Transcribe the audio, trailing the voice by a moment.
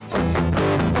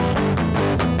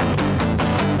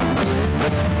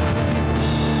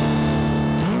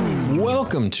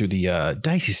welcome to the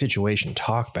Dicey Situation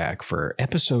Talkback for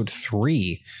episode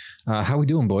 3. How we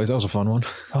doing, boys? That was a fun one.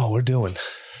 Oh, we're doing.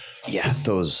 Yeah,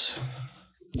 those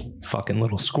fucking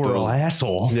little squirrel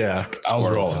asshole. Yeah, I was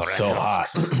rolling so hot.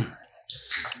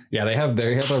 Yeah, they have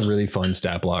a really fun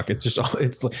stat block. It's just I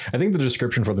think the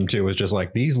description for them too is just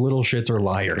like, these little shits are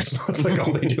liars. It's like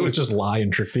all they do is just lie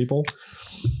and trick people.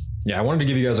 Yeah, I wanted to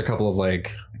give you guys a couple of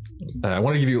like. I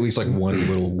want to give you at least like one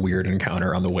little weird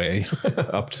encounter on the way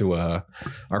up to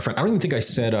our friend. I don't even think I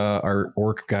said our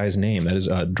orc guy's name. That is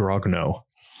Drogno.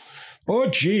 Oh,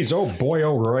 geez. Oh, boy.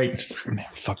 Oh, right. Man,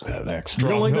 fuck that accent. You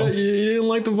don't like that? You didn't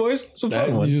like the voice? It's a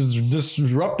fun one. He's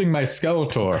disrupting my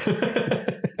Skeletor.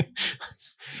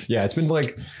 Yeah, it's been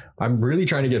like, I'm really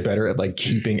trying to get better at like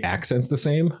keeping accents the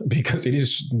same because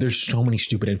there's so many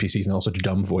stupid NPCs and all such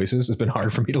dumb voices. It's been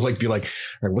hard for me to like be like,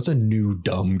 all right, what's a new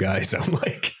dumb guy sound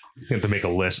like? You have to make a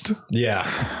list. Yeah,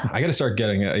 I got to start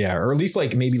getting or at least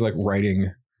like maybe like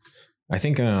writing. I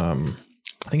think it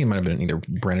might have been either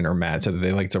Brennan or Matt said that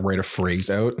they like to write a phrase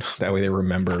out. That way they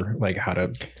remember like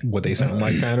what they sound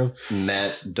like kind of.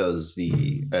 Matt does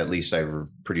at least I'm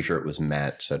pretty sure it was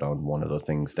Matt said on one of the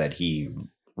things that he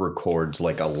records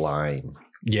like a line.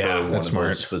 Yeah, that's smart.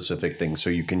 Those specific things,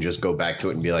 so you can just go back to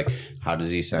it and be like, "How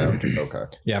does he sound?" Okay.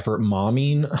 Yeah, for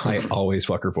momming, I always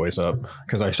fuck her voice up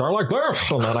because I start like,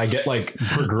 and then I get like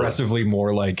progressively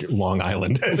more like Long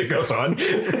Island as it goes on.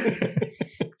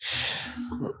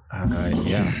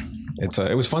 Yeah,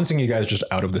 it was fun seeing you guys just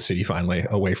out of the city finally,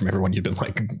 away from everyone you've been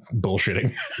like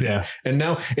bullshitting. Yeah, and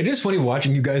now it is funny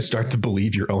watching you guys start to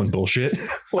believe your own bullshit.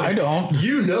 Like, I don't.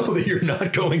 You know that you're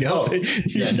not going out.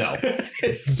 No.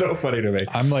 It's so funny to me.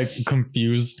 I'm like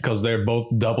confused because they're both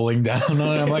doubling down on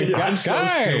it. I'm like, yeah, I'm so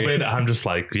stupid. I'm just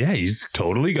like, yeah, he's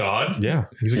totally God. Yeah,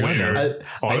 he's a God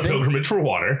on a pilgrimage for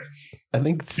water. I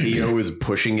think Theo is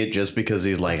pushing it just because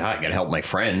he's like, I gotta help my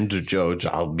friend Joe.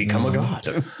 I'll become a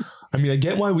god. I mean, I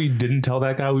get why we didn't tell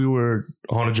that guy we were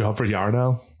on a job for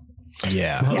Yarno.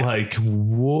 Yeah. But like,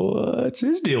 what's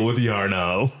his deal with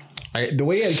Yarno? The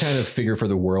way I kind of figure for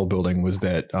the world building was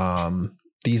that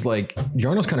these like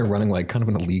Yarno's kind of running like kind of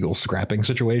an illegal scrapping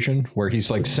situation where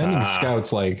he's like sending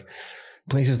scouts like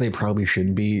places they probably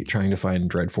shouldn't be, trying to find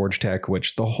Dreadforge tech,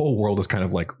 which the whole world is kind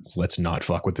of like, let's not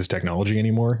fuck with this technology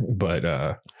anymore. But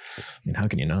I mean, how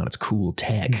can you not? It's cool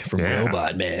tech from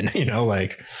Robot Man, you know,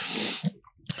 like.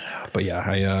 But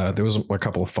yeah, there was a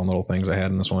couple of fun little things I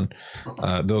had in this one.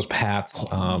 Those paths.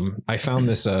 I found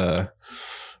this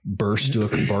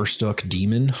Barstook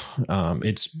demon.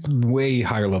 It's way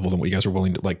higher level than what you guys are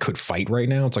willing to like could fight right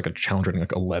now. It's like a challenge rating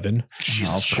like 11.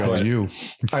 I'll show you.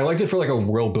 I liked it for like a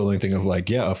world building thing of like,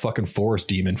 yeah, a fucking forest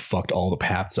demon fucked all the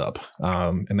paths up.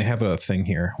 And they have a thing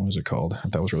here. What is it called?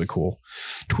 That was really cool.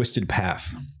 Twisted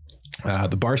Path.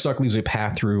 The Barstock leaves a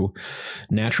path through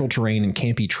natural terrain and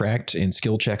can't be tracked in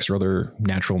skill checks or other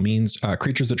natural means.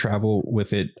 Creatures that travel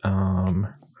with it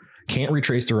can't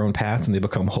retrace their own paths, and they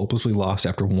become hopelessly lost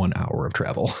after 1 hour of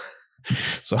travel.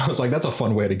 So I was like, that's a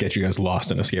fun way to get you guys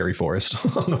lost in a scary forest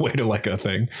on the way to like a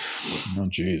thing. Oh,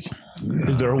 geez.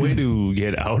 Is there a way to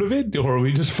get out of it, or are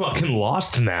we just fucking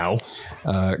lost now?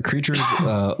 Creatures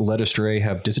led astray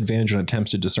have disadvantage on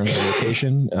attempts to discern their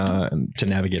location to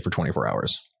navigate for 24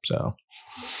 hours. So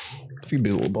if you'd be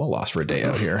a little lost for a day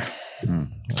out here.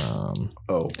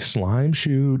 Slime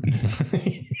shoot.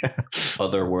 Yeah.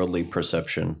 Otherworldly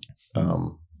perception.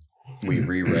 We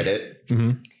reread it.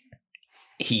 Mm-hmm.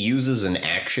 He uses an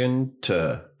action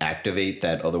to activate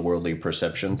that otherworldly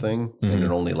perception thing, and it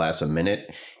only lasts a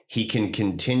minute. He can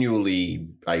continually,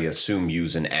 I assume,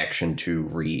 use an action to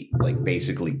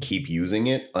basically keep using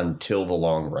it until the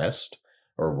long rest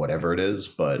or whatever it is,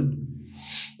 but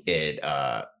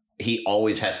he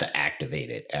always has to activate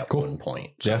it at one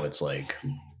point. So it's like,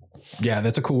 yeah,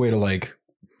 that's a cool way to like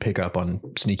pick up on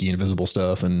sneaky invisible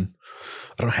stuff. And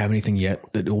I don't have anything yet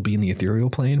that will be in the ethereal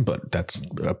plane, but that's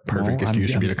a perfect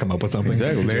excuse for me to come up with something.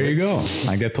 Exactly. There you go.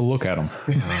 I get to look at them.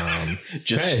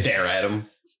 Stare at him.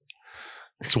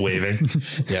 It's waving.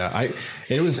 Yeah.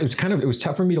 It was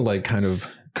tough for me to like kind of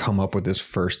come up with this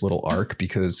first little arc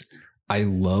because I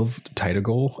love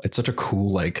Titagol. It's such a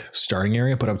cool like starting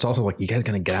area, but it's also like you guys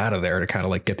gotta get out of there to kind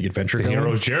of like get the adventure going.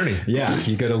 Hero's journey. Yeah,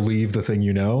 you gotta leave the thing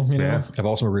you know. Yeah. I've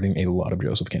also been reading a lot of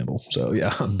Joseph Campbell, so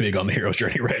yeah, I'm big on the hero's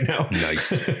journey right now.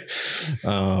 Nice.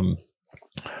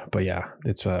 But yeah,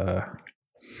 it's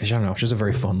I don't know. It's just a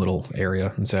very fun little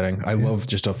area and setting. I love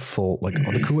just a full, like,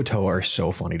 the Kuo-toa are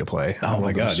so funny to play. Oh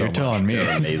my God, so you're telling me.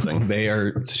 They're amazing. They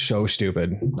are so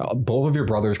stupid. Both of your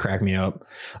brothers crack me up.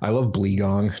 I love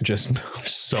Bleegong. Just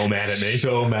So mad at me.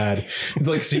 so mad. It's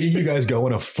like seeing you guys go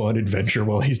on a fun adventure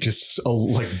while he's just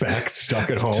like back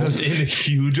stuck at home. Just in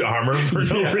huge armor for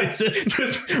no reason.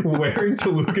 Just wearing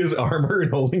Toluca's armor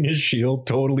and holding his shield,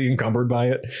 totally encumbered by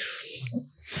it.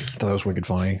 I thought that was wicked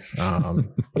funny.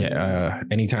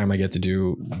 Anytime I get to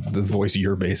do the voice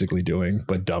you're basically doing,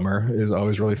 but dumber, is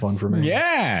always really fun for me.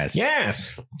 Yes.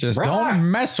 Just don't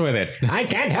mess with it. I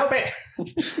can't help it.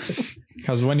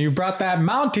 Because when you brought that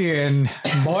Mountie in,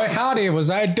 boy, howdy, was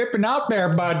I dipping out there,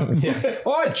 bud.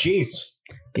 Oh, jeez.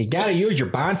 You gotta use your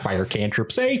bonfire cantrip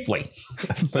safely.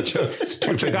 That's such a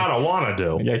What you gotta wanna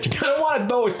do. Yeah, you gotta want to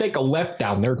do is take a left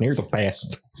down there near the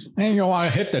fast. And you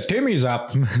want to hit the Timmies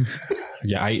up.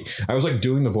 Yeah, I was like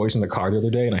doing the voice in the car the other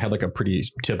day, and I had like a pretty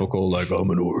typical like, I'm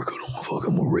an orc,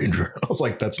 I'm a ranger. I was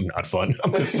like, that's not fun.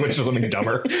 I'm gonna switch to something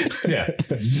dumber. Yeah.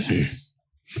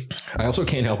 I also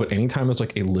can't help it. Anytime there's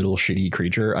like a little shitty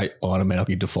creature, I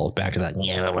automatically default back to that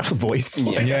voice.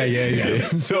 Yeah.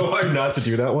 It's so hard not to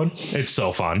do that one. It's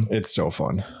so fun. It's so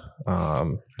fun.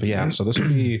 But yeah, so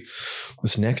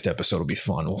this next episode will be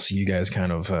fun. We'll see you guys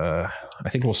kind of, I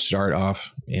think we'll start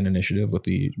off in initiative with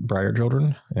the Briar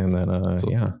children, and then,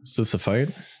 Is this a fight?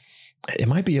 it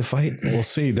might be a fight. We'll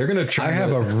see. They're going to try. I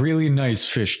have a really nice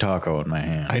fish taco in my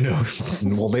hand. I know.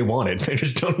 Well, they want it. I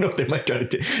just don't know if they might try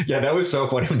to. Yeah, that was so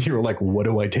funny when you were like, what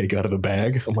do I take out of the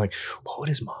bag? I'm like, what would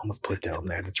his mom have put down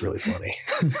there? That's really funny.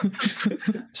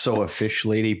 So a fish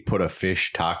lady put a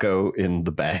fish taco in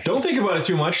the bag. Don't think about it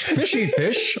too much. Fish eat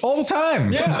fish all the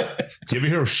time. Yeah. Do you ever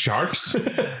hear of sharks?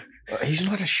 He's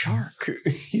not a shark.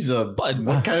 He's a what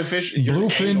kind of fish? You're an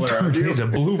Bluefin angler, aren't you? He's a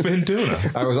bluefin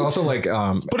tuna. I was also like,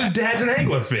 But his dad's an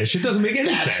anglerfish. It doesn't make any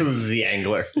That's sense. who's the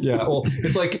angler. yeah, well,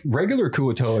 it's like regular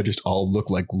Kuo-toa just all look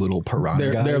like little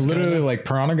piranha guys. They're literally kinda. like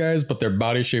piranha guys, but their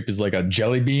body shape is like a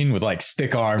jelly bean with like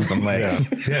stick arms and legs.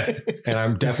 Yeah. And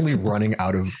I'm definitely running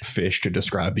out of fish to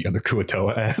describe the other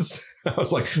Kuo-toa as. I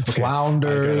was like, okay,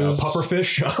 Flounders.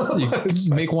 pufferfish. You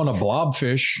could make one a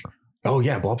blobfish. Oh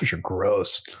yeah, blobfish are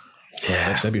gross.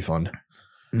 Yeah, that'd be fun.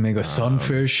 Make a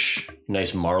sunfish,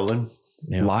 Nice marlin.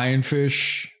 Yeah.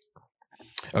 lionfish.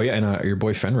 Oh yeah, and your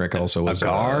boy Fenric also was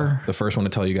gar? the first one to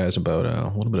tell you guys about a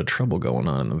little bit of trouble going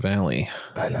on in the valley.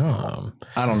 I know.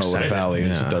 I don't know what a Excited. valley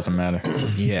is. Yeah. It doesn't matter.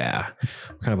 Yeah,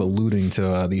 kind of alluding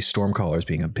to these stormcallers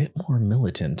being a bit more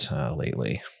militant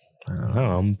lately.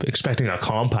 I'm expecting a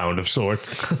compound of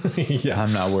sorts. Yeah,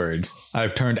 I'm not worried.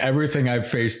 I've turned everything I've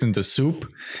faced into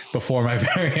soup before my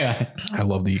very eye. I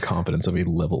love the confidence of a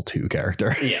level 2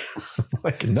 character. Yeah.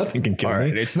 Like nothing can kill All me.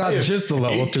 right, it's not just the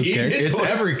level 2 18 character. It's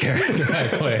points. every character I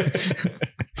play.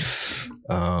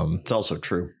 It's also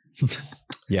true.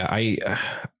 Yeah, I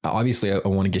obviously I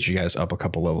want to get you guys up a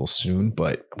couple levels soon,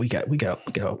 but we got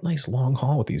a nice long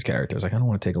haul with these characters. I kind of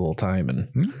want to take a little time and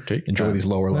enjoy these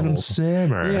lower Let him levels.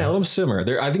 simmer. Yeah, let them simmer.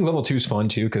 I think level 2 is fun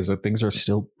too because things are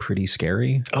still pretty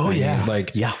scary. Oh, I mean, yeah.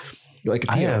 like Yeah. Theo.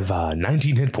 I have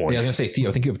 19 hit points. Yeah, I was gonna say Theo.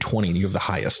 I think you have 20 and you have the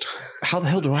highest. How the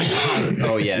hell do I?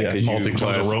 Oh yeah, because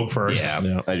Multi-class. I was a rogue first. Yeah,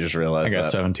 Yeah. I just realized I got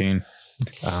that. 17.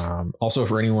 Also,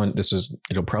 for anyone,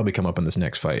 it'll probably come up in this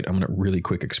next fight. I'm gonna really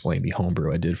quick explain the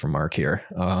homebrew I did for Mark here.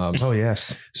 Oh,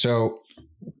 yes. So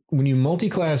when you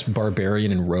multi-class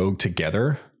barbarian and rogue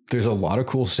together, there's a lot of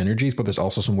cool synergies, but there's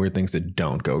also some weird things that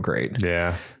don't go great.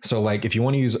 Yeah. So like if you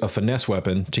want to use a finesse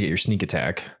weapon to get your sneak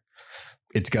attack,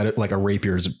 it's got it like a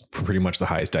rapier is pretty much the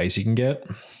highest dice you can get.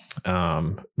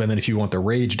 And then if you want the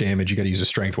rage damage, you got to use a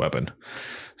strength weapon.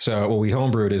 So what we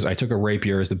homebrewed is I took a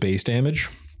rapier as the base damage,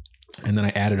 and then I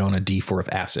added on a D4 of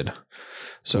acid.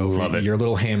 So Love it. your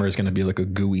little hammer is going to be like a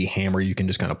gooey hammer you can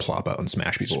just kind of plop out and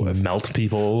smash people with. Melt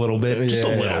people a little bit. Just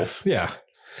a little. Yeah.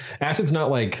 Acid's not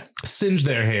like... Singe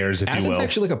their hairs, if you Acid's will.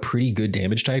 actually like a pretty good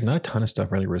damage type. Not a ton of stuff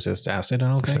really resists acid, I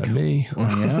don't think. Except me.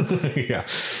 Yeah.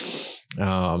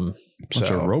 Bunch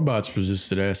of robots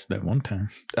resisted acid that one time.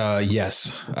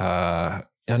 Yes. I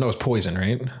know it's poison,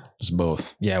 right? It's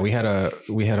both. Yeah, we had a Aren't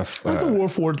the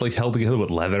Warforged like held together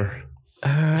with leather?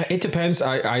 it depends.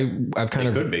 I've kind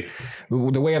of Could be.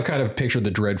 the way I've kind of pictured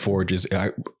the Dread Forge is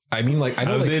I mean like I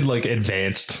know Are like, they like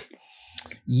advanced?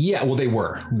 yeah, well they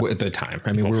were at the time.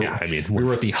 I mean we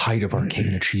were at the height of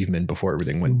arcane achievement before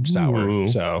everything went sour. Ooh.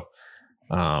 So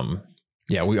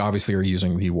yeah, we obviously are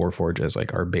using the Warforge as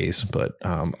like our base, but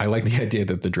I like the idea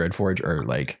that the Dread Forge are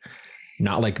like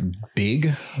not like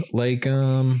big, like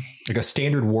like a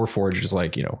standard Warforged is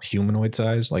like, humanoid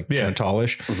size, like kind of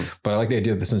tallish. But I like the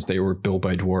idea that since they were built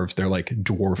by dwarves, they're like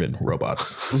dwarven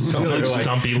robots. So They're like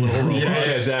stumpy little robots. Yeah,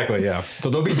 exactly. Yeah. So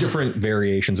there'll be different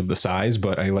variations of the size,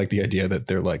 but I like the idea that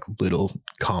they're like little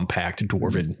compact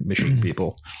dwarven machine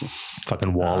people.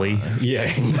 Fucking Wall-E.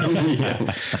 Yeah.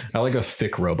 Yeah. I like a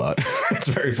thick robot. It's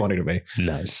very funny to me.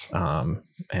 Nice.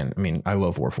 And I mean, I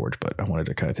love Warforged, but I wanted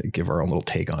to kind of give our own little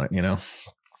take on it,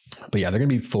 But yeah, they're going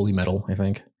to be fully metal, I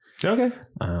think. Okay.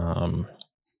 But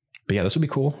yeah, this would be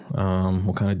cool.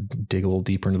 We'll kind of dig a little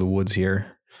deeper into the woods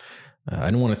here. I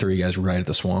didn't want to throw you guys right at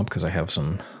the swamp because I have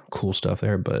some cool stuff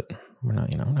there, but we're not,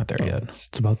 not there yet.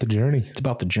 It's about the journey. It's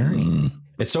about the journey.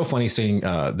 It's so funny seeing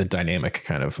the dynamic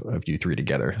kind of you three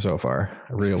together so far.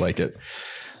 I really like it.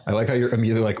 I like how you're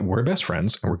immediately like, we're best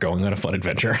friends and we're going on a fun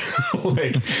adventure.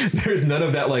 Like, there's none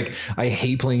of that. Like, I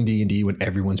hate playing D&D when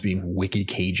everyone's being wicked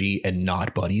cagey and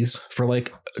not buddies for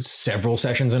like several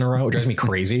sessions in a row. It drives me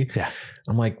crazy. Yeah.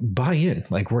 I'm like, buy in.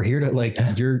 Like, we're here to like,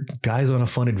 you're guys on a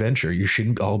fun adventure. You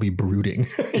shouldn't all be brooding,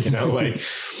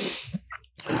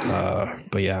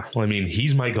 but yeah. Well, I mean,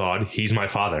 he's my god. He's my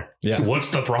father. Yeah. What's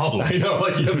the problem? I know,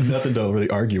 like, you have nothing to really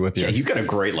argue with. Yeah, you got a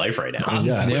great life right now. I'm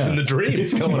living the dream.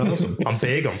 It's going awesome. I'm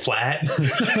big. I'm flat.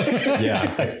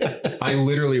 Yeah. I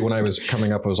literally, when I was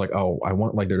coming up, I was like, oh, I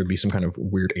want like there to be some kind of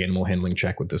weird animal handling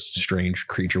check with this strange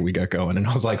creature we got going. And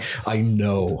I was like, I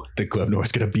know that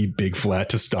Glebnor's going to be big flat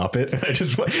to stop it. And I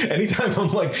just, anytime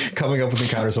I'm like coming up with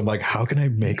encounters, I'm like, how can I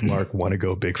make Mark want to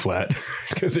go big flat?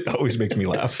 Because it always makes me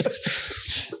laugh.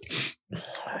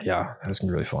 Yeah, that was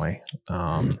gonna be really funny.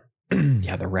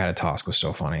 Yeah, the Ratatosk was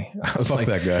so funny. I was like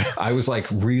that guy. I was like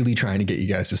really trying to get you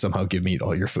guys to somehow give me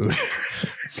all your food.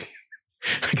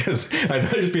 Because I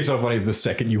thought it'd just be so funny the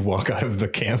second you walk out of the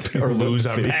camp or lose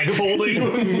our bag of holding,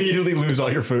 you immediately lose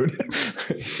all your food.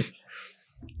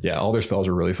 Yeah, all their spells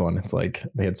were really fun. It's like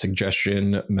they had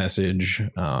suggestion, message,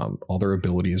 all their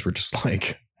abilities were just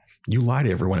like, you lie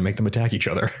to everyone and make them attack each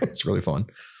other. It's really fun.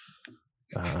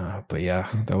 But yeah,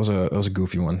 that was a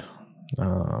goofy one.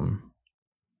 God,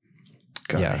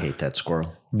 yeah. I hate that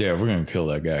squirrel. Yeah, we're gonna kill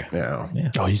that guy.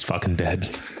 Yeah. Oh, he's fucking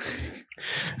dead.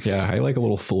 Yeah, I like a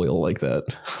little foil like that.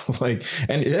 Like,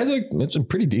 and it's a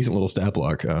pretty decent little stat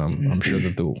block. I'm sure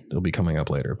that they'll be coming up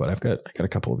later, but I got a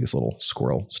couple of these little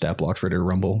squirrel stat blocks ready to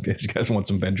rumble in case you guys want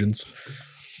some vengeance.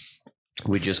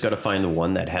 We just got to find the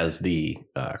one that has the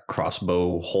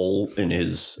crossbow hole in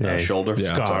his shoulder.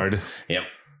 Yeah. Scarred. So, yep.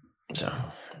 So.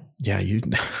 Yeah, I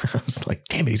was like,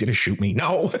 damn it, he's gonna shoot me.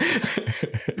 No.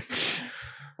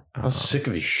 I was sick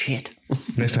of his shit.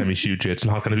 Next time he shoots you, it's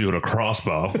not going to be with a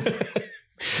crossbow.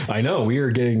 I know, we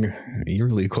are getting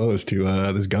eerily close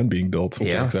to this gun being built, which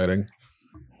is exciting.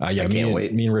 Yeah, can't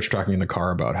wait. Me and Rich talking in the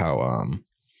car about how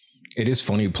it is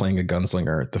funny playing a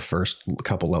gunslinger the first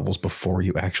couple levels before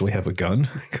you actually have a gun,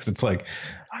 because it's like,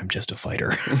 I'm just a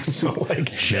fighter. So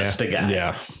like, Just a guy.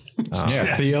 Yeah.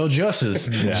 Theo Justice,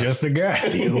 just the guy.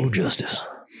 Theo Justice.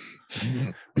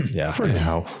 Yeah. For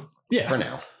now. Yeah. For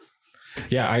now.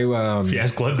 Yeah, If you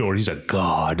ask Glebnor, he's a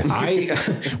god.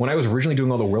 When I was originally doing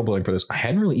all the world building for this, I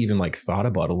hadn't really even like thought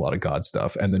about a lot of god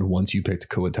stuff. And then once you picked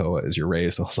Kuatoa as your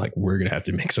race, I was like, we're gonna have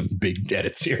to make some big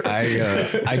edits here.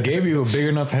 I gave you a big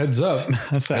enough heads up.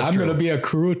 I said, I'm going to be a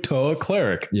Kuatoa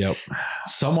cleric. Yep.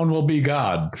 Someone will be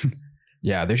God.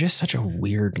 Yeah, they're just such a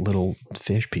weird little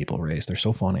fish people race. They're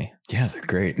so funny. Yeah, they're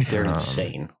great. They're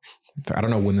insane. I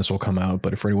don't know when this will come out,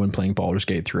 but for anyone playing Baldur's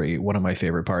Gate 3, one of my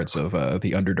favorite parts of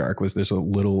the Underdark was there's a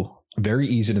little, very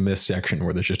easy to miss section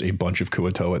where there's just a bunch of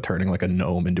Kuatoa turning like a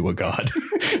gnome into a god.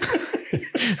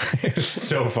 It's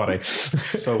so funny.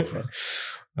 So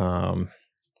fun.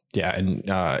 Yeah, and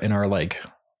in our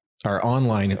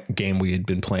online game we had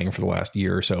been playing for the last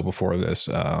year or so before this,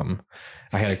 I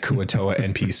had a Kuatoa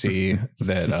NPC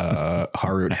that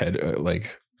Harut had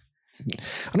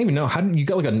I don't even know, how did you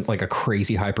got like a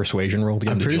crazy high persuasion roll to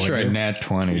get I'm him to pretty join sure I you? nat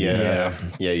 20. Yeah,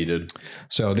 you did.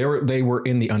 So they were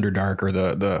in the Underdark, or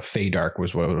the Feydark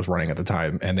was what I was running at the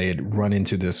time, and they had run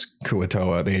into this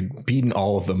Kuatoa. They had beaten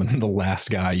all of them, and then the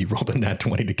last guy you rolled a nat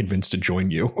 20 to convince to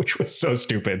join you, which was so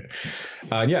stupid.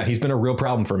 Yeah, he's been a real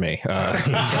problem for me.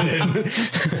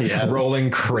 He's been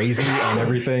rolling crazy on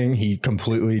everything. He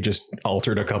completely just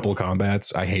altered a couple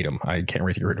combats. I hate him. I can't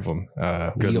really get rid of him.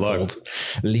 Good luck.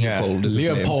 Leopold is his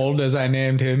name. Leopold, as I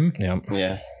named him. Yeah.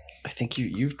 Yeah. I think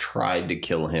you've tried to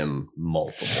kill him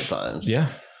multiple times. Yeah.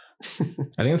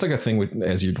 I think it's like a thing with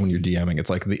when you're DMing, it's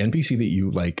like the NPC that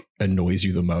you like annoys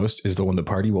you the most is the one the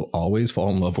party will always fall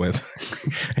in love with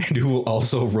and who will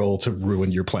also roll to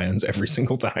ruin your plans every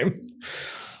single time.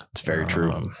 It's very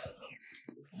true.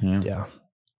 Yeah.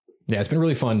 It's been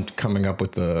really fun coming up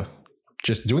with the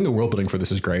just doing the world building for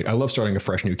this is great. I love starting a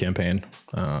fresh new campaign.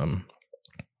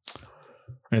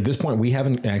 And at this point, we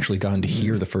haven't actually gotten to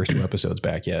hear the first 2 episodes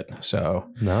back yet. So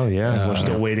no, we're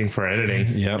still waiting for editing.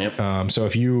 Yep. So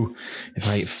if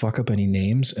I fuck up any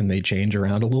names and they change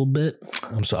around a little bit,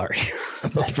 I'm sorry.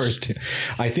 The first 2,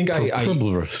 I think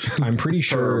I'm pretty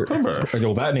sure.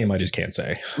 Well, that name I just can't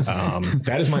say.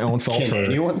 That is my own fault. Can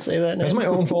anyone say that name? That's my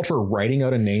own fault for writing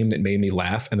out a name that made me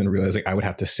laugh and then realizing I would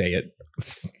have to say it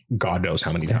God knows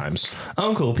how many times.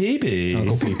 Uncle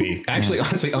Pee-Pee. Actually,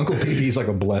 honestly, Uncle Pee-Pee is like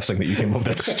a blessing that you came up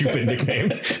with that stupid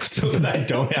nickname so that I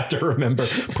don't have to remember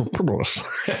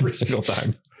every single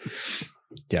time.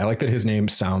 Yeah, I like that his name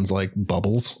sounds like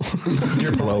bubbles.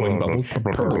 You're blowing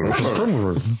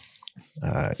bubbles.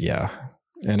 Yeah.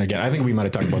 And again, I think we might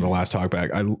have talked about the last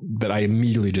talkback that I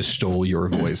immediately just stole your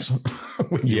voice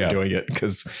when you were doing it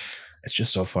because it's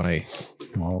just so funny.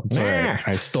 Well, sorry,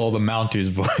 I stole the Mountie's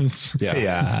voice.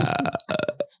 Yeah.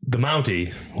 The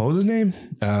Mountie. What was his name?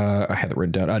 I had it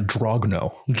written down.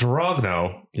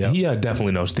 Drogno. Yeah. He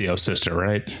definitely knows Theo's sister,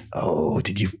 right? Oh,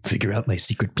 did you figure out my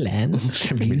secret plan?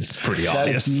 It's pretty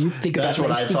obvious. That's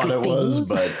what I thought it was,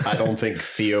 but I don't think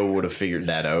Theo would have figured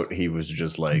that out. He was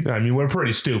just like... I mean, we're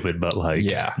pretty stupid, but like...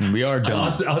 Yeah. We are dumb.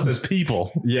 Us as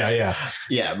people. Yeah.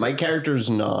 Yeah, my character's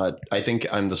not... I think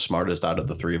I'm the smartest out of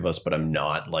the 3 of us, but I'm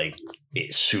not like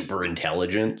super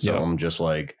intelligent. So I'm just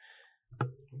like...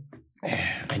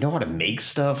 I know how to make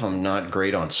stuff. I'm not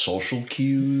great on social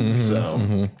cues.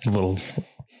 A little...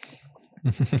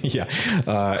 Yeah.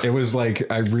 It was like,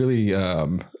 I really,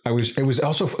 it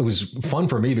was fun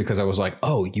for me because I was like,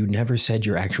 oh, you never said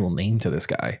your actual name to this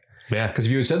guy. Yeah. Because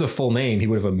if you had said the full name, he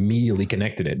would have immediately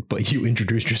connected it, but you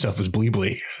introduced yourself as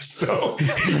Bleeblee. So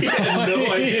he had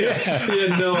no idea. He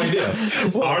had no idea.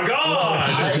 Our God!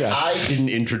 I didn't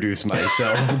introduce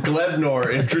myself.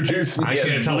 Glebnor introduced me. I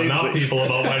can't tell enough people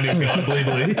about my new God,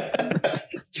 Bleeblee.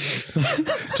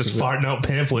 Just farting out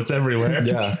pamphlets everywhere.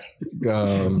 Yeah.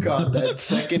 God, that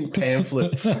second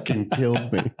pamphlet fucking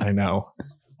killed me. I know.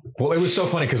 Well, it was so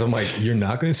funny because I'm like, you're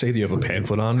not going to say that you have a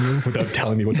pamphlet on you without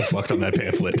telling me what the fuck's on that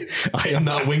pamphlet. I am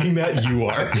not winging that. You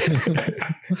are.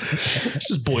 It's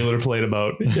just boilerplate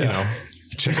about, you know,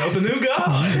 check out the new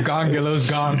God. Gongillo's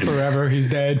gone forever. He's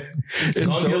dead.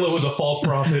 Gongillo was a false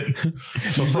prophet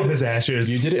from his ashes.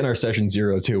 You did it in our session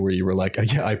 0 too, where you were like,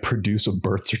 yeah, I produce a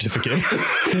birth certificate.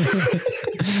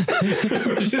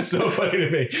 Which is so funny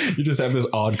to me. You just have this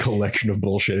odd collection of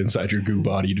bullshit inside your goo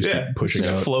body. You just keep pushing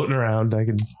just out. Floating around. I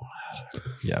can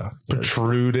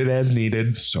protrude it as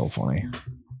needed. So funny.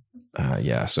 That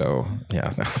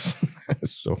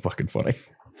was so fucking funny.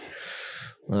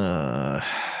 I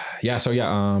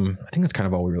think that's kind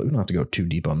of all we don't have to go too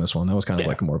deep on this one. That was kind of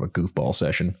like more of a goofball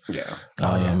session. Yeah.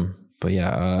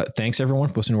 But thanks everyone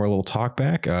for listening to our little talk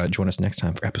back. Join us next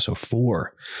time for episode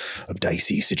 4 of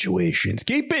Dicey Situations.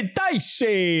 Keep it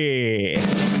dicey.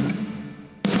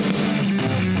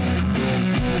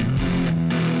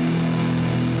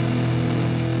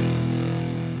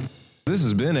 This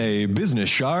has been a Business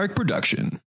Shark production.